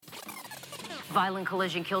Violent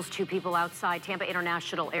collision kills 2 people outside Tampa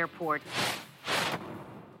International Airport.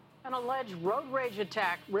 An alleged road rage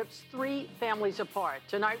attack rips 3 families apart.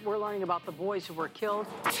 Tonight, we're learning about the boys who were killed.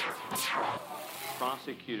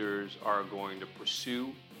 Prosecutors are going to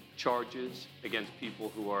pursue charges against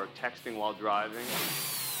people who are texting while driving.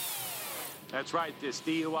 That's right. This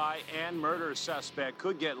DUI and murder suspect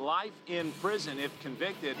could get life in prison if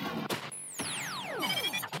convicted.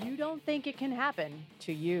 You don't think it can happen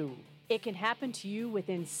to you. It can happen to you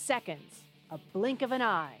within seconds, a blink of an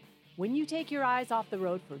eye. When you take your eyes off the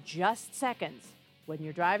road for just seconds, when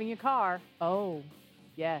you're driving your car, oh,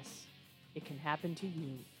 yes, it can happen to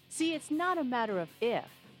you. See, it's not a matter of if,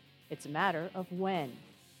 it's a matter of when.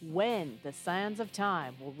 When the sands of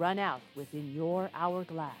time will run out within your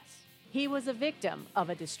hourglass. He was a victim of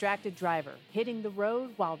a distracted driver hitting the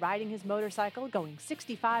road while riding his motorcycle going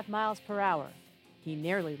 65 miles per hour. He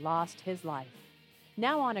nearly lost his life.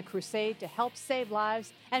 Now on a crusade to help save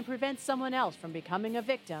lives and prevent someone else from becoming a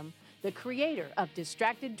victim, the creator of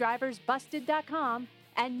DistractedDriversBusted.com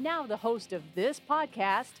and now the host of this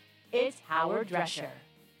podcast is Howard Drescher.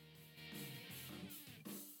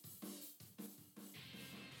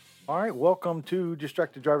 All right, welcome to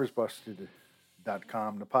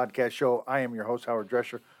DistractedDriversBusted.com, the podcast show. I am your host, Howard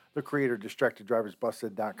Drescher, the creator of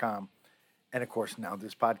DistractedDriversBusted.com. And, of course, now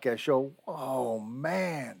this podcast show. Oh,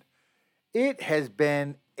 man. It has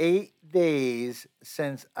been 8 days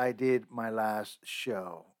since I did my last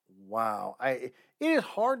show. Wow. It is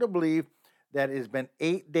hard to believe that it has been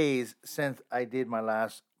 8 days since I did my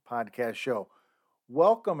last podcast show.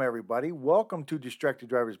 Welcome, everybody. Welcome to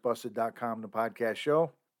DistractedDriversBusted.com, the podcast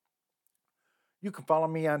show. You can follow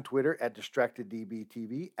me on Twitter at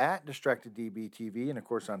DistractedDBTV, at DistractedDBTV, and of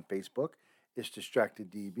course on Facebook, it's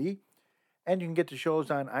DistractedDB. And you can get the shows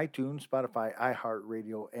on iTunes, Spotify,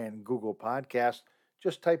 iHeartRadio, and Google Podcasts.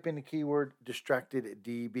 Just type in the keyword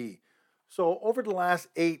DistractedDB. So over the last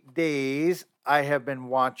 8 days, I have been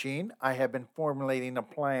watching, I have been formulating a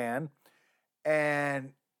plan,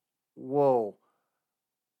 and whoa,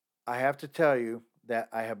 I have to tell you that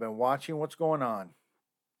I have been watching what's going on.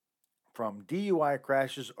 From DUI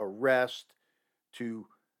crashes, arrest, to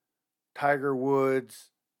Tiger Woods'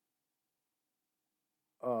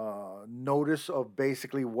 notice of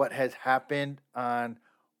basically what has happened on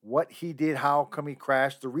what he did, how come he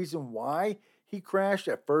crashed, the reason why he crashed.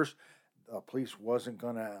 At first, the police wasn't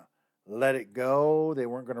going to let it go. They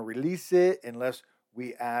weren't going to release it unless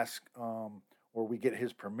we ask or we get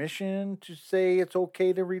his permission to say it's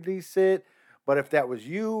okay to release it. But if that was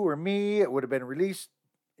you or me, it would have been released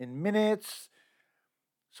in minutes.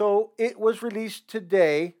 So it was released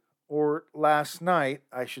today, or last night,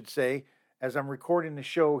 I should say, as I'm recording the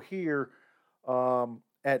show here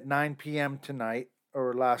at 9 p.m. tonight,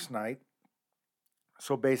 or last night.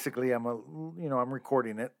 So basically, I'm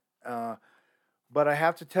recording it. But I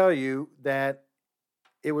have to tell you that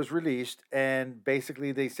it was released, and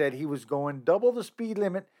basically they said he was going double the speed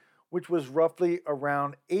limit, which was roughly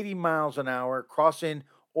around 80 miles an hour, crossing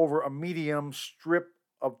over a medium strip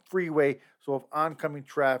of freeway. So if oncoming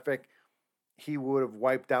traffic, he would have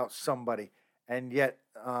wiped out somebody. And yet,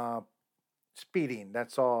 speeding,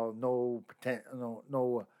 that's all. No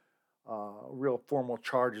real formal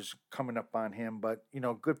charges coming up on him. But,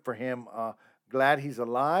 good for him. Glad he's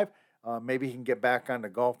alive. Maybe he can get back on the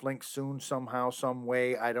golf links soon somehow, some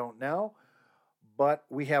way. I don't know. But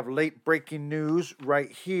we have late breaking news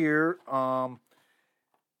right here.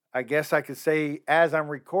 I guess I could say as I'm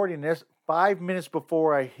recording this, 5 minutes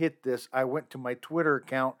before I hit this, I went to my Twitter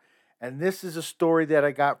account. And this is a story that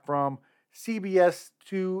I got from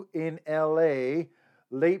CBS2 in LA.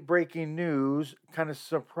 Late breaking news, kind of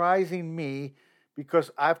surprising me because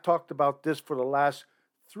I've talked about this for the last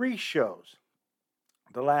 3 shows.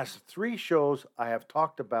 The last 3 shows I have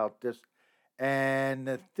talked about this and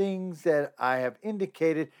the things that I have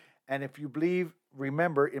indicated. And if you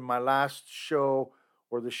remember in my last show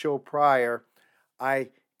or the show prior,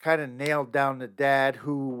 I kind of nailed down the dad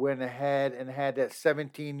who went ahead and had that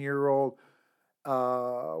 17-year-old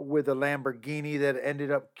with a Lamborghini that ended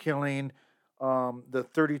up killing the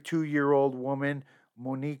 32-year-old woman,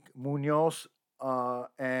 Monique Munoz,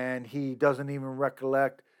 and he doesn't even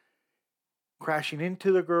recollect crashing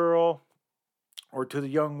into the girl or to the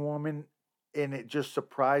young woman, and it just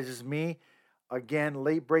surprises me. Again,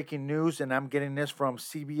 late breaking news, and I'm getting this from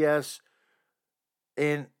CBS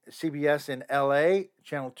in LA,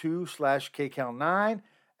 Channel 2/KCAL9,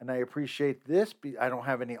 and I appreciate this. I don't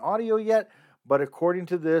have any audio yet, but according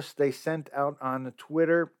to this, they sent out on the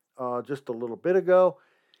Twitter just a little bit ago,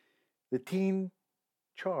 the teen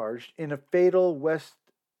charged in a fatal West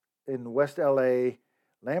LA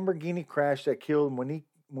Lamborghini crash that killed Monique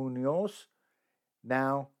Munoz.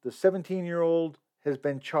 Now, the 17-year-old has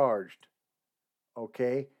been charged.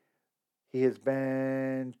 Okay? He has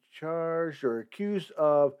been charged or accused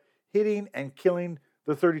of hitting and killing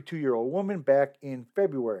the 32-year-old woman back in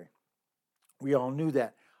February. We all knew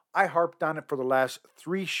that. I harped on it for the last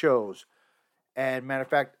 3 shows. And matter of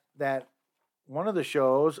fact, that one of the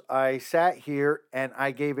shows, I sat here and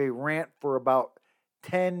I gave a rant for about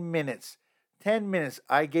 10 minutes. 10 minutes,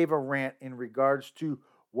 I gave a rant in regards to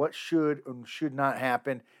what should and should not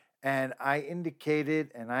happen. And I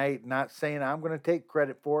indicated, and I'm not saying I'm going to take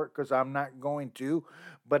credit for it because I'm not going to,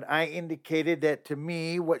 but I indicated that to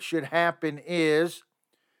me, what should happen is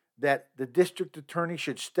that the district attorney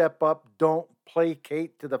should step up. Don't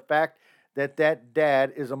placate to the fact that that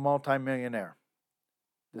dad is a multimillionaire.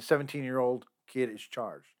 The 17-year-old kid is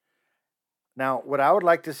charged. Now, what I would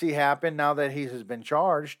like to see happen now that he has been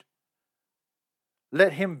charged,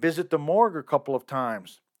 let him visit the morgue a couple of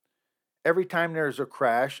times. Every time there's a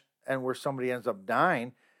crash and where somebody ends up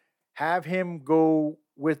dying, have him go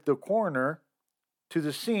with the coroner to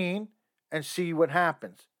the scene and see what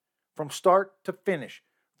happens from start to finish,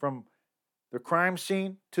 from the crime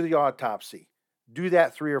scene to the autopsy. Do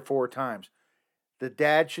that 3 or 4 times. The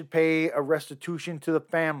dad should pay a restitution to the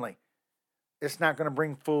family. It's not going to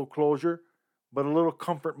bring full closure, but a little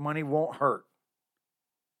comfort money won't hurt.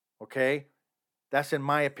 Okay? That's in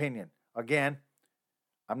my opinion. Again,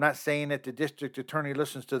 I'm not saying that the district attorney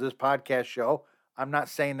listens to this podcast show. I'm not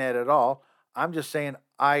saying that at all. I'm just saying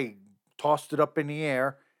I tossed it up in the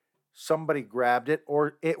air. Somebody grabbed it,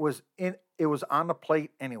 or it was on the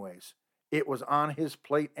plate anyways. It was on his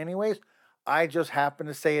plate anyways. I just happened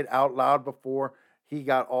to say it out loud before he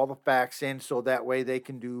got all the facts in, so that way they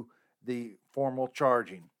can do the formal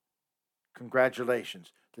charging.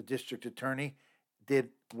 Congratulations. The district attorney did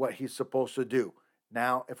what he's supposed to do.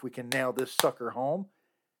 Now, if we can nail this sucker home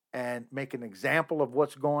and make an example of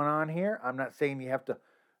what's going on here, I'm not saying you have to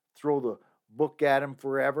throw the book at him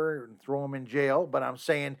forever and throw him in jail, but I'm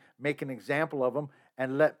saying make an example of him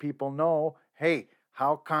and let people know, hey,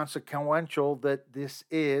 how consequential that this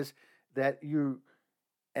is, that you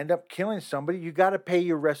end up killing somebody. You got to pay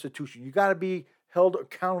your restitution. You got to be held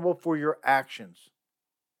accountable for your actions.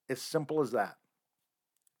 As simple as that.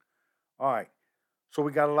 All right. So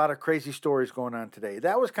we got a lot of crazy stories going on today.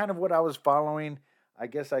 That was kind of what I was following, I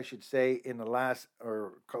guess I should say, in the last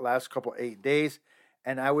couple 8 days.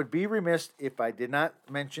 And I would be remiss if I did not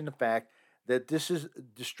mention the fact that this is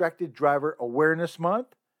Distracted Driver Awareness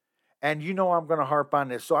Month. And you know I'm going to harp on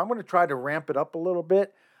this. So I'm going to try to ramp it up a little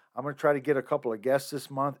bit. I'm going to try to get a couple of guests this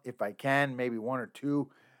month if I can, maybe 1 or 2.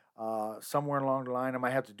 Somewhere along the line, I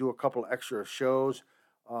might have to do a couple of extra shows.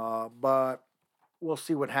 But we'll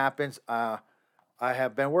see what happens. I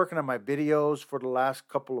have been working on my videos for the last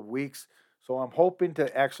couple of weeks. So I'm hoping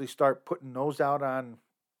to actually start putting those out on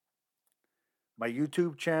my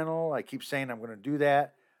YouTube channel. I keep saying I'm going to do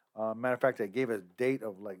that. Matter of fact, I gave a date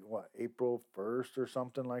of April 1st or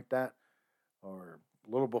something like that, or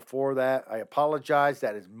a little before that. I apologize.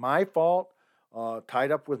 That is my fault.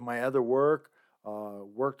 Tied up with my other work.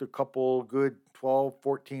 Worked a couple good 12,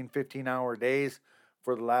 14, 15-hour days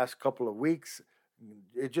for the last couple of weeks.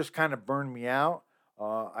 It just kind of burned me out.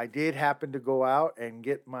 I did happen to go out and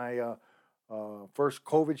get my first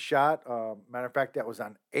COVID shot. Matter of fact, that was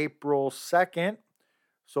on April 2nd.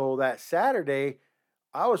 So that Saturday,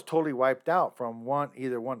 I was totally wiped out from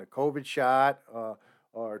either the COVID shot,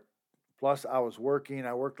 or plus I was working.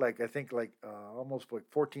 I worked almost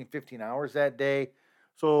 14, 15 hours that day.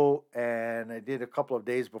 So, and I did a couple of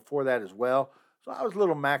days before that as well. So I was a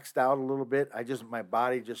little maxed out a little bit. my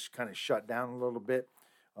body just kind of shut down a little bit.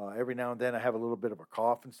 Every now and then I have a little bit of a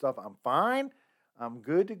cough and stuff. I'm fine. I'm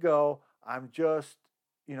good to go. I'm just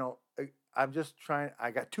trying.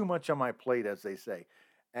 I got too much on my plate, as they say.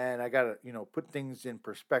 And I got to, put things in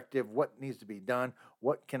perspective. What needs to be done?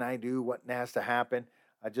 What can I do? What has to happen?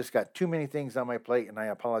 I just got too many things on my plate, and I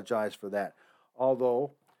apologize for that.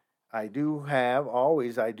 Although I do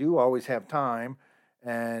always have time,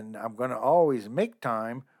 and I'm going to always make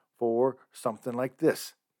time for something like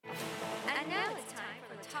this. And now it's time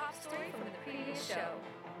for the top story from the previous show.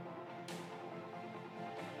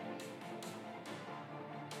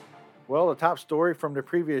 Well, the top story from the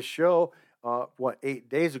previous show, 8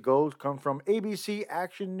 days ago, comes from ABC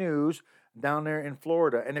Action News down there in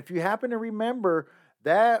Florida. And if you happen to remember,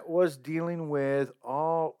 that was dealing with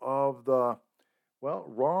all of the,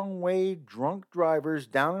 wrong way drunk drivers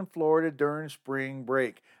down in Florida during spring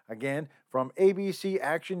break. Again, from ABC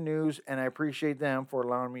Action News, and I appreciate them for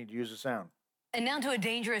allowing me to use the sound. And now to a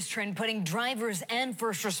dangerous trend putting drivers and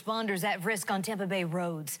first responders at risk on Tampa Bay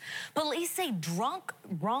roads. Police say drunk,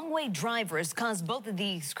 wrong-way drivers caused both of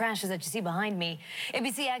these crashes that you see behind me.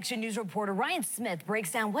 ABC Action News reporter Ryan Smith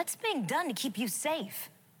breaks down what's being done to keep you safe.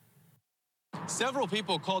 Several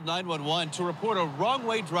people called 911 to report a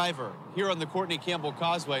wrong-way driver here on the Courtney Campbell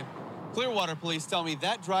Causeway. Clearwater police tell me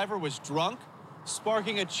that driver was drunk,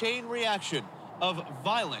 sparking a chain reaction of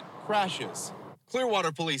violent crashes.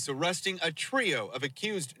 Clearwater police arresting a trio of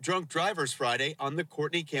accused drunk drivers Friday on the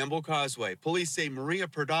Courtney Campbell Causeway. Police say Maria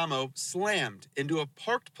Perdomo slammed into a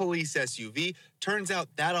parked police SUV. Turns out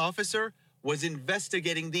that officer was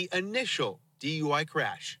investigating the initial DUI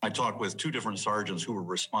crash. I talked with two different sergeants who were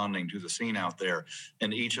responding to the scene out there,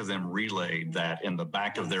 and each of them relayed that in the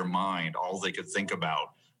back of their mind, all they could think about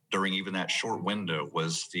during even that short window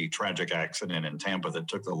was the tragic accident in Tampa that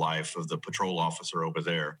took the life of the patrol officer over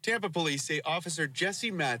there. Tampa police say Officer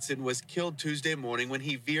Jesse Matson was killed Tuesday morning when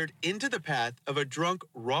he veered into the path of a drunk,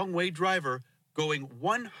 wrong-way driver going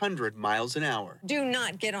 100 miles an hour. Do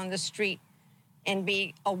not get on the street and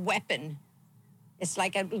be a weapon. It's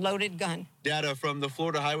like a loaded gun. Data from the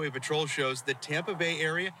Florida Highway Patrol shows the Tampa Bay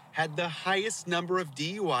area had the highest number of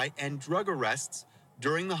DUI and drug arrests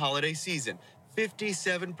during the holiday season,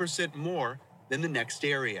 57% more than the next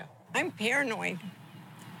area. I'm paranoid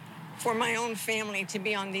for my own family to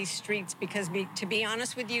be on these streets because, to be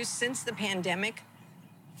honest with you, since the pandemic,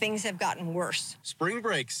 things have gotten worse. Spring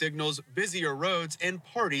break signals busier roads and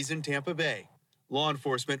parties in Tampa Bay. Law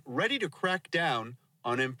enforcement ready to crack down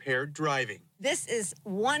on impaired driving. This is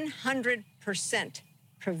 100%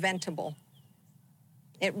 preventable.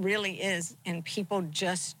 It really is, and people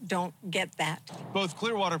just don't get that. Both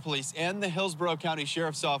Clearwater Police and the Hillsborough County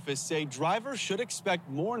Sheriff's Office say drivers should expect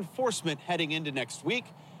more enforcement heading into next week.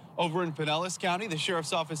 Over in Pinellas County, the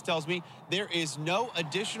Sheriff's Office tells me there is no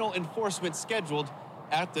additional enforcement scheduled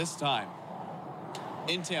at this time.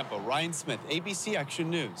 In Tampa, Ryan Smith, ABC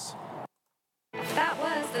Action News. That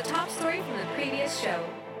was the top story from the previous show.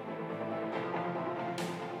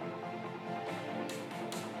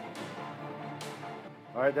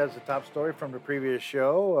 All right, that's the top story from the previous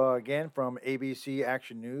show. Again, from ABC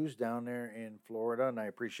Action News down there in Florida, and I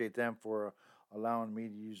appreciate them for allowing me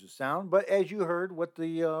to use the sound. But as you heard what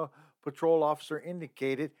the patrol officer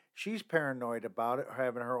indicated, she's paranoid about it,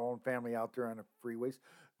 having her own family out there on the freeways.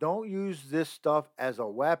 Don't use this stuff as a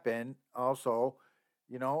weapon. Also,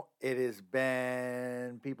 you know, it has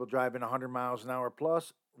been people driving 100 miles an hour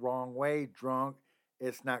plus, wrong way, drunk.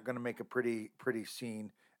 It's not going to make a pretty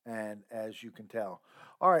scene, and as you can tell.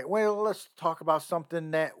 All right, well, let's talk about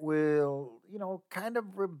something that will, you know, kind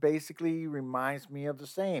of basically reminds me of the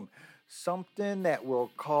same. Something that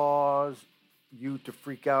will cause you to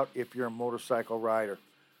freak out if you're a motorcycle rider.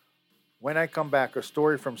 When I come back, a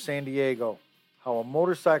story from San Diego, how a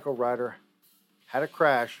motorcycle rider had a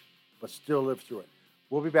crash but still lived through it.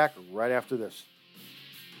 We'll be back right after this.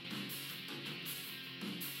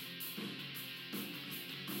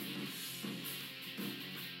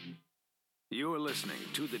 You're listening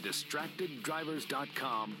to the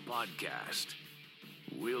DistractedDrivers.com podcast.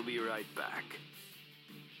 We'll be right back.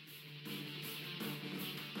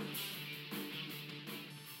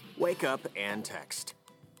 Wake up and text.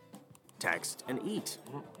 Text and eat.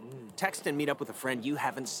 Text and meet up with a friend you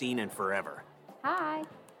haven't seen in forever. Hi.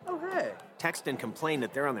 Oh, hey. Text and complain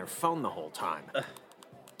that they're on their phone the whole time.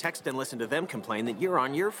 Text and listen to them complain that you're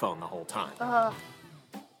on your phone the whole time.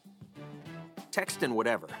 Text and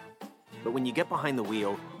whatever. But when you get behind the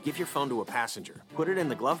wheel, give your phone to a passenger. Put it in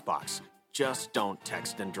the glove box. Just don't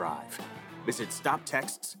text and drive. Visit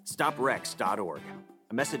StopTextsStopWrecks.org.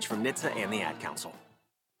 A message from NHTSA and the Ad Council.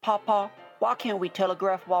 Papa, why can't we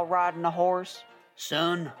telegraph while riding a horse?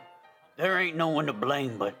 Son, there ain't no one to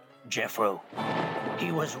blame but Jeffro.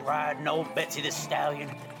 He was riding old Betsy the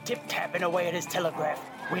Stallion, tip-tapping away at his telegraph,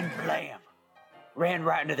 when blam, ran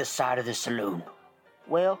right into the side of the saloon.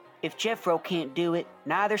 Well, if Jeffro can't do it,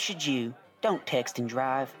 neither should you. Don't text and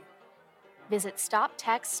drive. Visit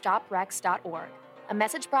StopTextsStopWrecks.org. A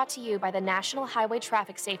message brought to you by the National Highway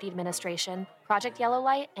Traffic Safety Administration, Project Yellow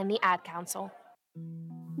Light, and the Ad Council.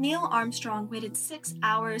 Neil Armstrong waited 6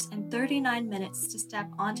 hours and 39 minutes to step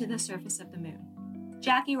onto the surface of the moon.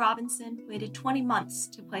 Jackie Robinson waited 20 months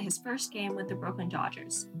to play his first game with the Brooklyn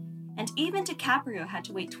Dodgers. And even DiCaprio had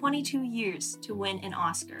to wait 22 years to win an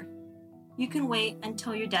Oscar. You can wait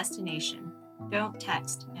until your destination. Don't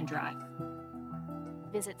text and drive.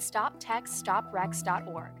 Visit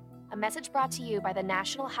StopTextsStopWrecks.org. A message brought to you by the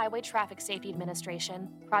National Highway Traffic Safety Administration,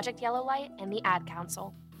 Project Yellow Light, and the Ad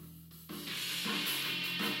Council.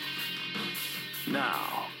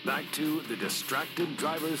 Now, Back to the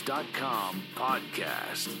DistractedDrivers.com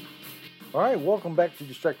podcast. All right, welcome back to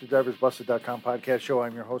DistractedDriversBusted.com podcast show.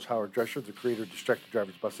 I'm your host, Howard Drescher, the creator of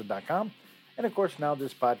DistractedDriversBusted.com. And, of course, now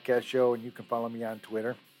this podcast show, and you can follow me on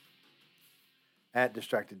Twitter at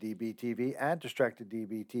DistractedDBTV, at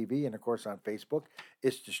DistractedDBTV, and, of course, on Facebook,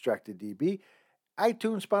 it's DistractedDB.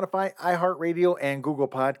 iTunes, Spotify, iHeartRadio, and Google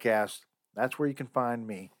Podcasts. That's where you can find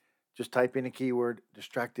me. Just type in the keyword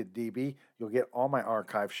DistractedDB. You'll get all my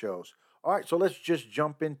archive shows. All right, so let's just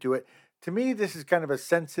jump into it. To me, this is kind of a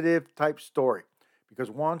sensitive type story because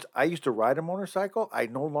once I used to ride a motorcycle, I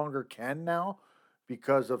no longer can now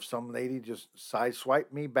because of some lady just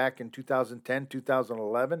sideswiped me back in 2010,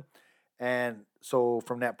 2011. And so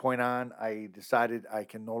from that point on, I decided I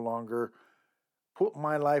can no longer put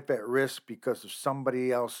my life at risk because of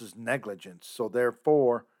somebody else's negligence. So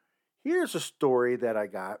therefore, here's a story that I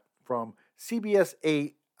got from CBS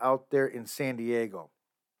 8 out there in San Diego.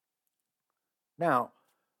 Now,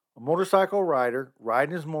 a motorcycle rider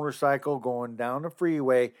riding his motorcycle, going down the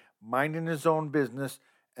freeway, minding his own business,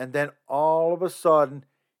 and then all of a sudden,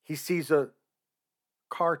 he sees a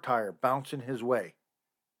car tire bouncing his way.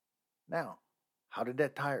 Now, how did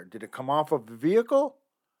that tire? Did it come off of the vehicle?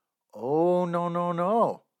 Oh,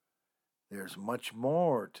 no. There's much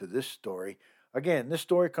more to this story. Again, this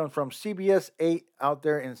story comes from CBS 8 out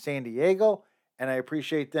there in San Diego, and I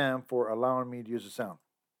appreciate them for allowing me to use the sound.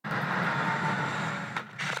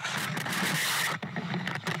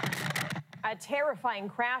 A terrifying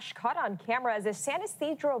crash caught on camera as a San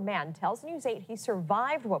Isidro man tells News 8 he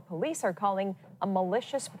survived what police are calling a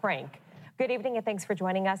malicious prank. Good evening and thanks for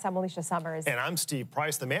joining us. I'm Alicia Summers. And I'm Steve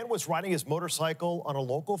Price. The man was riding his motorcycle on a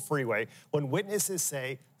local freeway when witnesses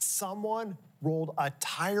say someone rolled a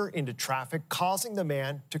tire into traffic, causing the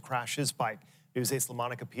man to crash his bike. News 8's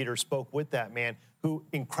LaMonica Peters spoke with that man who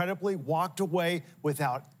incredibly walked away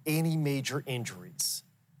without any major injuries.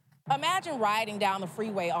 Imagine riding down the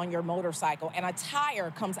freeway on your motorcycle and a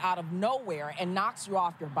tire comes out of nowhere and knocks you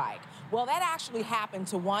off your bike. Well, that actually happened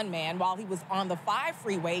to one man while he was on the 5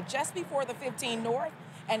 freeway just before the 15 North,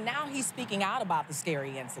 and now he's speaking out about the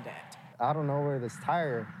scary incident. I don't know where this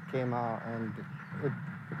tire came out, and it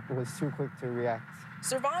was too quick to react.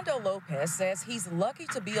 Servando Lopez says he's lucky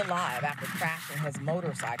to be alive after crashing his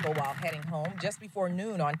motorcycle while heading home just before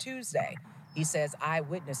noon on Tuesday. He says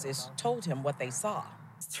eyewitnesses told him what they saw.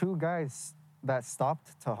 2 guys that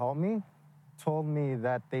stopped to help me told me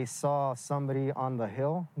that they saw somebody on the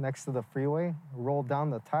hill next to the freeway roll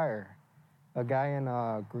down the tire. A guy in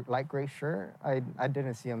a light gray shirt. I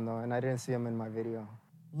didn't see him, though, and I didn't see him in my video.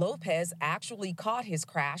 Lopez actually caught his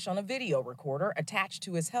crash on a video recorder attached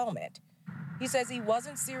to his helmet. He says he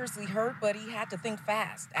wasn't seriously hurt, but he had to think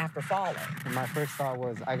fast after falling. And my first thought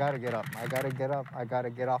was, I gotta get up. I gotta get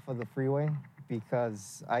off of the freeway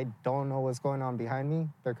because I don't know what's going on behind me.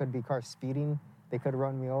 There could be cars speeding. They could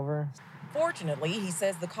run me over. Fortunately, he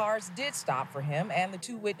says the cars did stop for him and the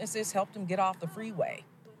 2 witnesses helped him get off the freeway.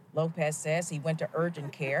 Lopez says he went to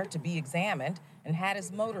urgent care to be examined and had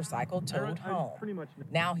his motorcycle towed home.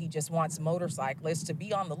 Now he just wants motorcyclists to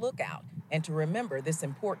be on the lookout and to remember this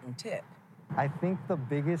important tip. I think the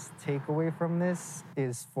biggest takeaway from this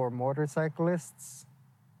is for motorcyclists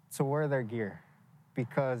to wear their gear,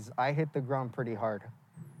 because I hit the ground pretty hard.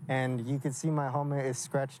 And you can see my helmet is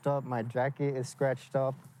scratched up, my jacket is scratched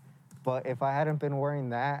up. But if I hadn't been wearing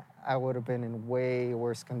that, I would have been in way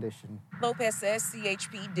worse condition. Lopez says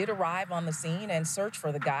CHP did arrive on the scene and search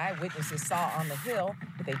for the guy witnesses saw on the hill,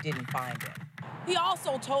 but they didn't find him. He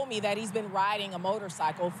also told me that he's been riding a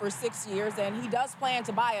motorcycle for 6 years and he does plan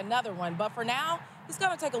to buy another one. But for now, he's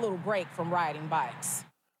going to take a little break from riding bikes.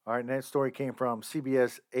 All right, and that story came from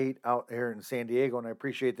CBS 8 out here in San Diego, and I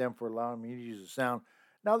appreciate them for allowing me to use the sound.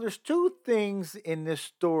 Now, there's 2 things in this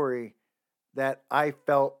story that I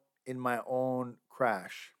felt in my own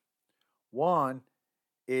crash. One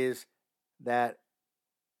is that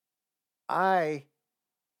I,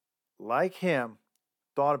 like him,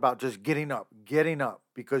 thought about just getting up,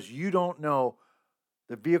 because you don't know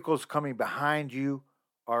the vehicles coming behind you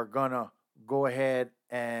are going to go ahead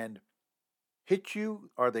and hit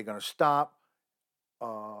you. Are they going to stop?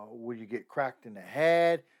 Will you get cracked in the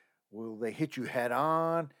head? Will they hit you head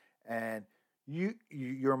on? And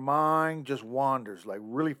your mind just wanders like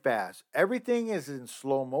really fast. Everything is in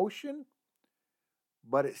slow motion,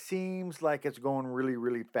 but it seems like it's going really,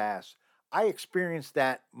 really fast. I experienced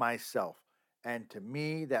that myself. And to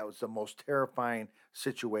me, that was the most terrifying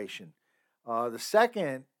situation. The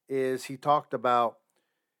second is he talked about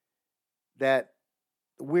that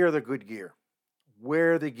wear the good gear.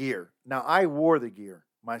 Wear the gear. Now, I wore the gear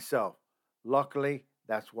myself. Luckily,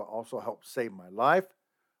 that's what also helped save my life.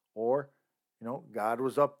 Or, God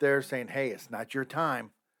was up there saying, hey, it's not your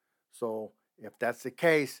time. So if that's the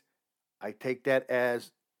case, I take that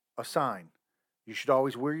as a sign. You should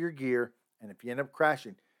always wear your gear. And if you end up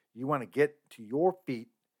crashing, you want to get to your feet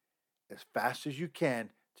as fast as you can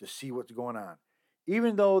to see what's going on.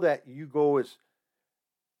 Even though that you go as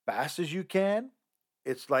fast as you can,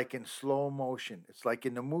 it's like in slow motion. It's like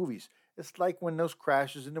in the movies. It's like when those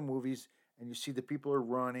crashes in the movies and you see the people are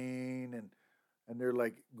running and they're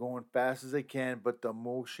like going fast as they can, but the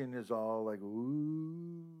motion is all like,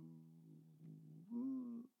 ooh.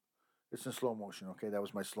 It's in slow motion. Okay, that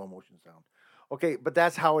was my slow motion sound. Okay, but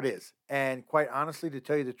that's how it is. And quite honestly, to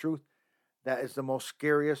tell you the truth, that is the most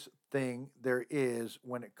scariest thing there is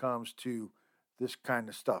when it comes to this kind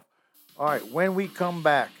of stuff. All right, when we come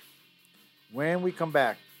back,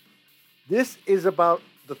 this is about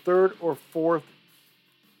the third or fourth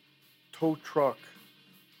tow truck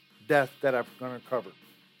death that I'm going to cover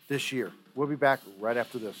this year. We'll be back right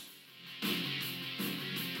after this.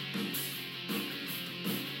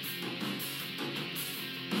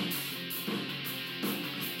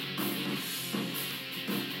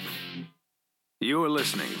 You're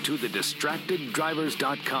listening to the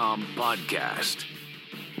DistractedDrivers.com podcast.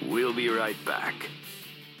 We'll be right back.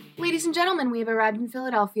 Ladies and gentlemen, we have arrived in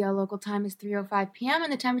Philadelphia. Local time is 3:05 p.m.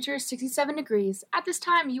 and the temperature is 67 degrees. At this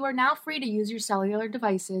time, you are now free to use your cellular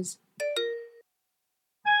devices.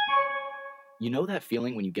 You know that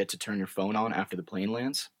feeling when you get to turn your phone on after the plane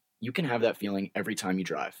lands? You can have that feeling every time you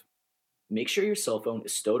drive. Make sure your cell phone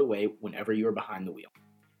is stowed away whenever you are behind the wheel.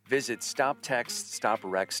 Visit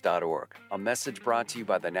StopTextStopWrecks.org, a message brought to you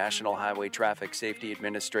by the National Highway Traffic Safety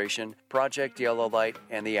Administration, Project Yellow Light,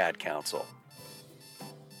 and the Ad Council.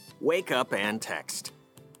 Wake up and text.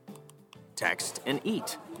 Text and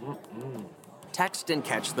eat. Text and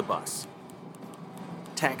catch the bus.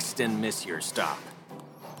 Text and miss your stop.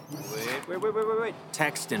 Wait.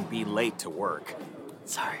 Text and be late to work.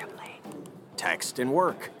 Sorry, I'm late. Text and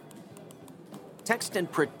work. Text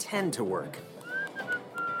and pretend to work.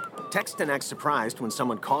 Text and act surprised when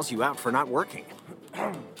someone calls you out for not working.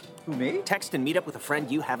 Who, me? Text and meet up with a friend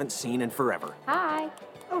you haven't seen in forever. Hi.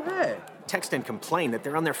 Oh, hey. Text and complain that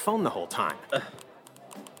they're on their phone the whole time.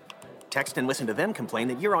 Text and listen to them complain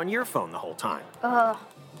that you're on your phone the whole time.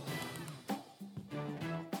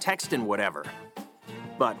 Text and whatever.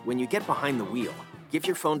 But when you get behind the wheel, give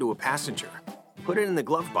your phone to a passenger. Put it in the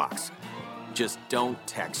glove box. Just don't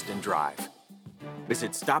text and drive.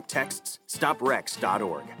 Visit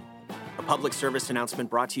StopTextsStopWrecks.org. A public service announcement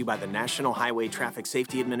brought to you by the National Highway Traffic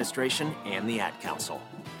Safety Administration and the Ad Council.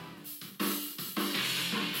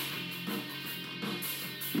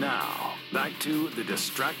 Now, back to the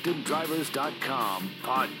DistractedDrivers.com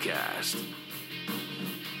podcast.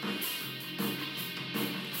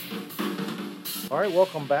 All right,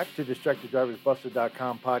 welcome back to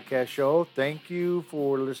DistractedDriversBusted.com podcast show. Thank you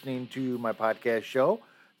for listening to my podcast show.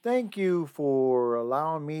 Thank you for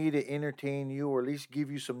allowing me to entertain you or at least give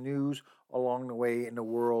you some news along the way in the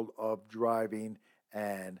world of driving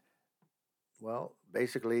and, well,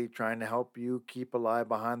 basically trying to help you keep alive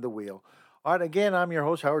behind the wheel. All right, again, I'm your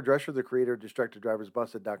host, Howard Drescher, the creator of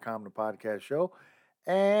DistractedDriversBusted.com, the podcast show.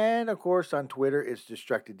 And, of course, on Twitter, it's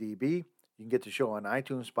DistractedDB. You can get the show on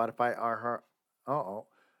iTunes, Spotify, You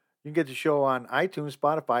can get the show on iTunes,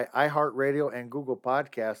 Spotify, iHeartRadio, and Google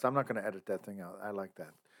Podcasts. I'm not going to edit that thing out. I like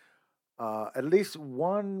that. At least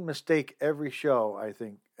one mistake every show, I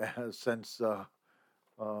think, since, I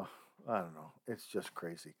don't know. It's just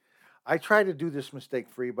crazy. I try to do this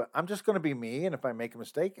mistake-free, but I'm just going to be me, and if I make a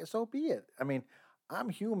mistake, so be it. I mean, I'm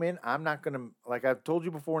human. I'm not going to, like I've told you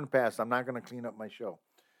before in the past, I'm not going to clean up my show.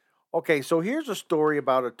 Okay, so here's a story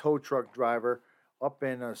about a tow truck driver up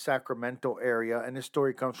in a Sacramento area, and this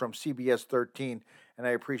story comes from CBS 13, and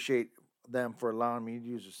I appreciate them for allowing me to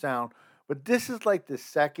use the sound. But this is like the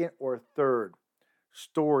second or third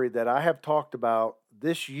story that I have talked about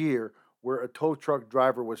this year where a tow truck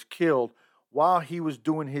driver was killed while he was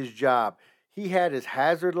doing his job. He had his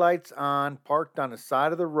hazard lights on, parked on the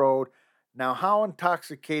side of the road. Now, how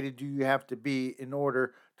intoxicated do you have to be in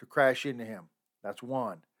order to crash into him? That's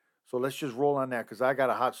one. So let's just roll on that because I got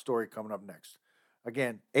a hot story coming up next.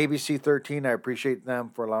 Again, ABC 13, I appreciate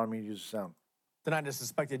them for allowing me to use the sound. Tonight, a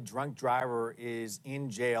suspected drunk driver is in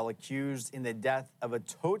jail, accused in the death of a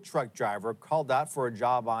tow truck driver called out for a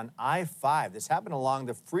job on I-5. This happened along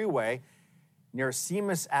the freeway near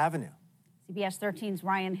Seamus Avenue. CBS 13's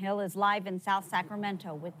Ryan Hill is live in South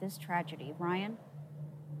Sacramento with this tragedy. Ryan?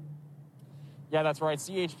 Yeah, that's right.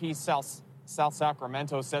 CHP South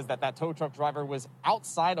Sacramento says that tow truck driver was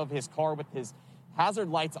outside of his car with his hazard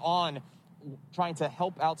lights on, trying to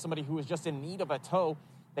help out somebody who was just in need of a tow.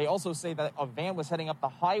 They also say that a van was heading up the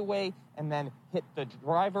highway and then hit the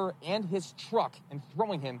driver and his truck and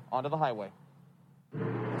throwing him onto the highway.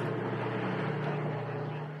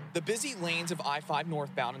 The busy lanes of I-5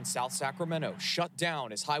 northbound in South Sacramento shut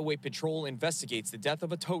down as Highway Patrol investigates the death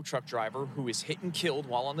of a tow truck driver who was hit and killed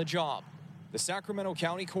while on the job. The Sacramento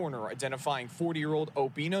County coroner identifying 40-year-old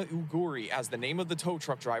Obina Uguri as the name of the tow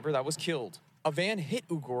truck driver that was killed. A van hit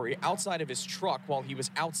Uguri outside of his truck while he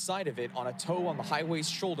was outside of it on a tow on the highway's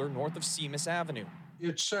shoulder north of Seamus Avenue.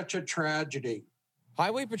 It's such a tragedy.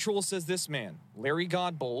 Highway Patrol says this man, Larry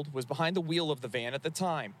Godbold, was behind the wheel of the van at the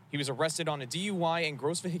time. He was arrested on a DUI and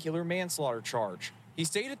gross vehicular manslaughter charge. He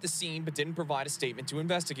stayed at the scene but didn't provide a statement to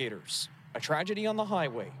investigators. A tragedy on the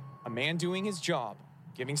highway, a man doing his job,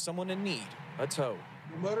 giving someone in need a tow.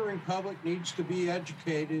 The motoring public needs to be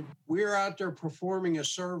educated. We're out there performing a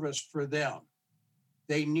service for them.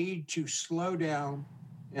 They need to slow down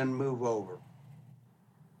and move over.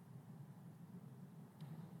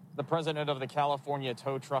 The president of the California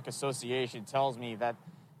Tow Truck Association tells me that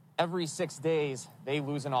every 6 days they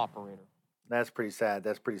lose an operator. That's pretty sad.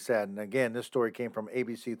 That's pretty sad. And again, this story came from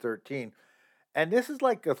ABC 13. And this is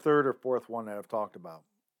like a third or fourth one that I've talked about.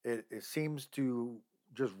 It seems to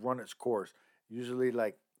just run its course, usually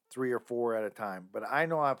like 3 or 4 at a time. But I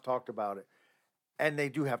know I've talked about it. And they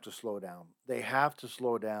do have to slow down. They have to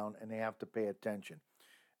slow down and they have to pay attention.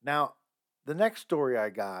 Now, the next story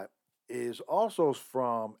I got is also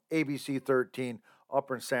from ABC 13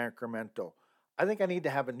 up in Sacramento. I think I need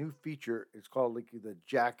to have a new feature. It's called like the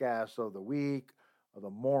Jackass of the Week or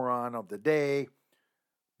the Moron of the Day.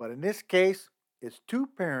 But in this case, it's 2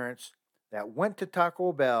 parents that went to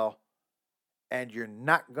Taco Bell and you're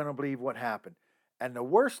not going to believe what happened. And the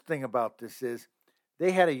worst thing about this is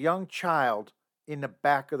they had a young child in the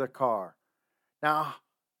back of the car. Now,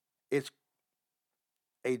 it's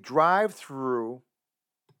a drive-through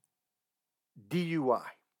DUI.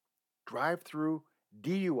 Drive-through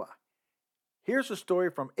DUI. Here's a story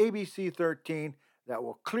from ABC 13 that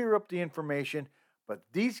will clear up the information, but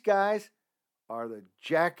these guys are the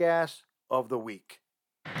Jackass of the Week.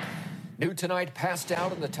 New tonight, passed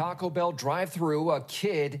out in the Taco Bell drive-thru, a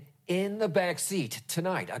kid in the back seat.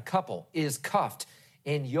 Tonight, a couple is cuffed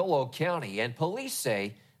in Yolo County, and police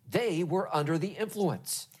say they were under the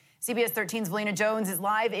influence. CBS 13's Valina Jones is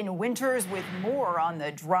live in Winters with more on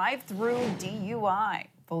the drive-through DUI.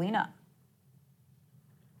 Valina.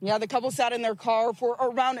 Yeah, the couple sat in their car for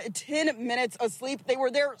around 10 minutes asleep. They were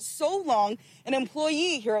there so long, an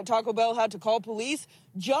employee here at Taco Bell had to call police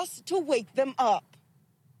just to wake them up.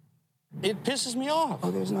 It pisses me off.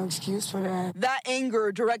 Oh, there's no excuse for that. That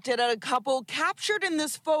anger directed at a couple captured in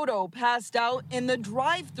this photo, passed out in the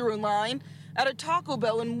drive-thru line at a Taco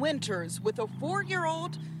Bell in Winters with a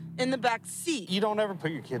 4-year-old in the back seat. You don't ever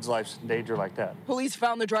put your kids' lives in danger like that. Police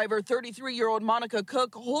found the driver, 33-year-old Monica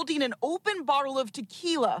Cook, holding an open bottle of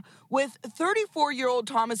tequila with 34-year-old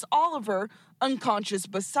Thomas Oliver unconscious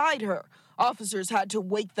beside her. Officers had to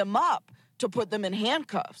wake them up to put them in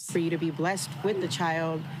handcuffs. For you to be blessed with the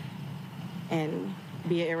child and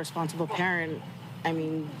be an irresponsible parent, I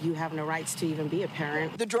mean, you have no rights to even be a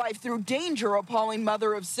parent. The drive-through danger, appalling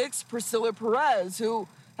mother of 6, Priscilla Perez, who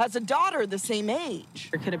has a daughter the same age.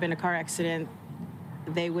 There could have been a car accident.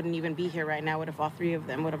 They wouldn't even be here right now. What if all 3 of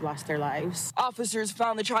them would have lost their lives? Officers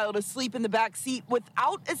found the child asleep in the back seat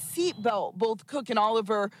without a seatbelt. Both Cook and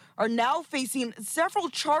Oliver are now facing several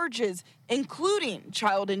charges, including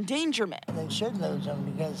child endangerment. They should lose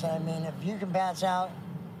them because, I mean, if you can pass out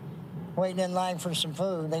waiting in line for some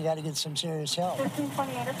food, they got to get some serious help.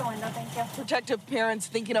 1528 is the window, thank you. Protective parents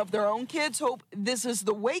thinking of their own kids hope this is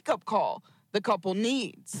the wake-up call the couple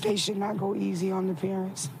needs. They should not go easy on the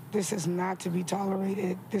parents. This is not to be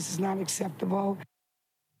tolerated. This is not acceptable.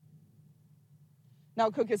 Now,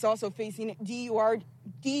 Cook is also facing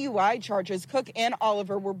DUI charges. Cook and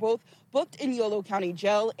Oliver were both booked in Yolo County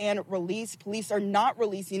Jail and released. Police are not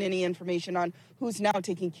releasing any information on who's now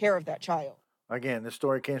taking care of that child. Again, this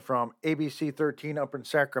story came from ABC 13 up in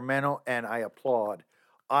Sacramento, and I applaud.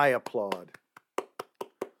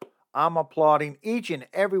 I'm applauding each and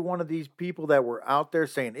every one of these people that were out there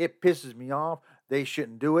saying it pisses me off. They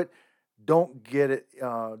shouldn't do it. Don't get it.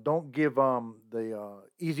 Don't give the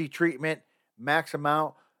easy treatment. Max them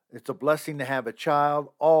out. It's a blessing to have a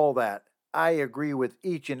child. All that. I agree with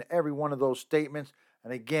each and every one of those statements.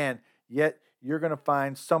 And again, yet you're going to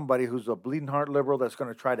find somebody who's a bleeding heart liberal that's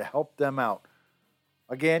going to try to help them out.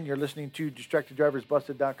 Again, you're listening to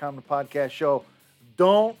DistractedDriversBusted.com, the podcast show.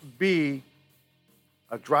 Don't be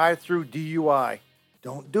a drive-through DUI.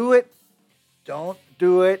 Don't do it. Don't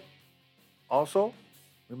do it. Also,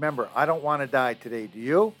 remember, I don't want to die today. Do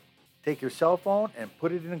you? Take your cell phone and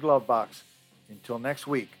put it in the glove box. Until next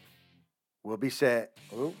week, we'll be set.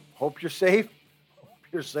 Hope you're safe.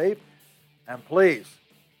 And please,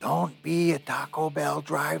 don't be a Taco Bell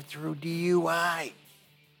drive-thru DUI.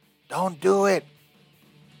 Don't do it.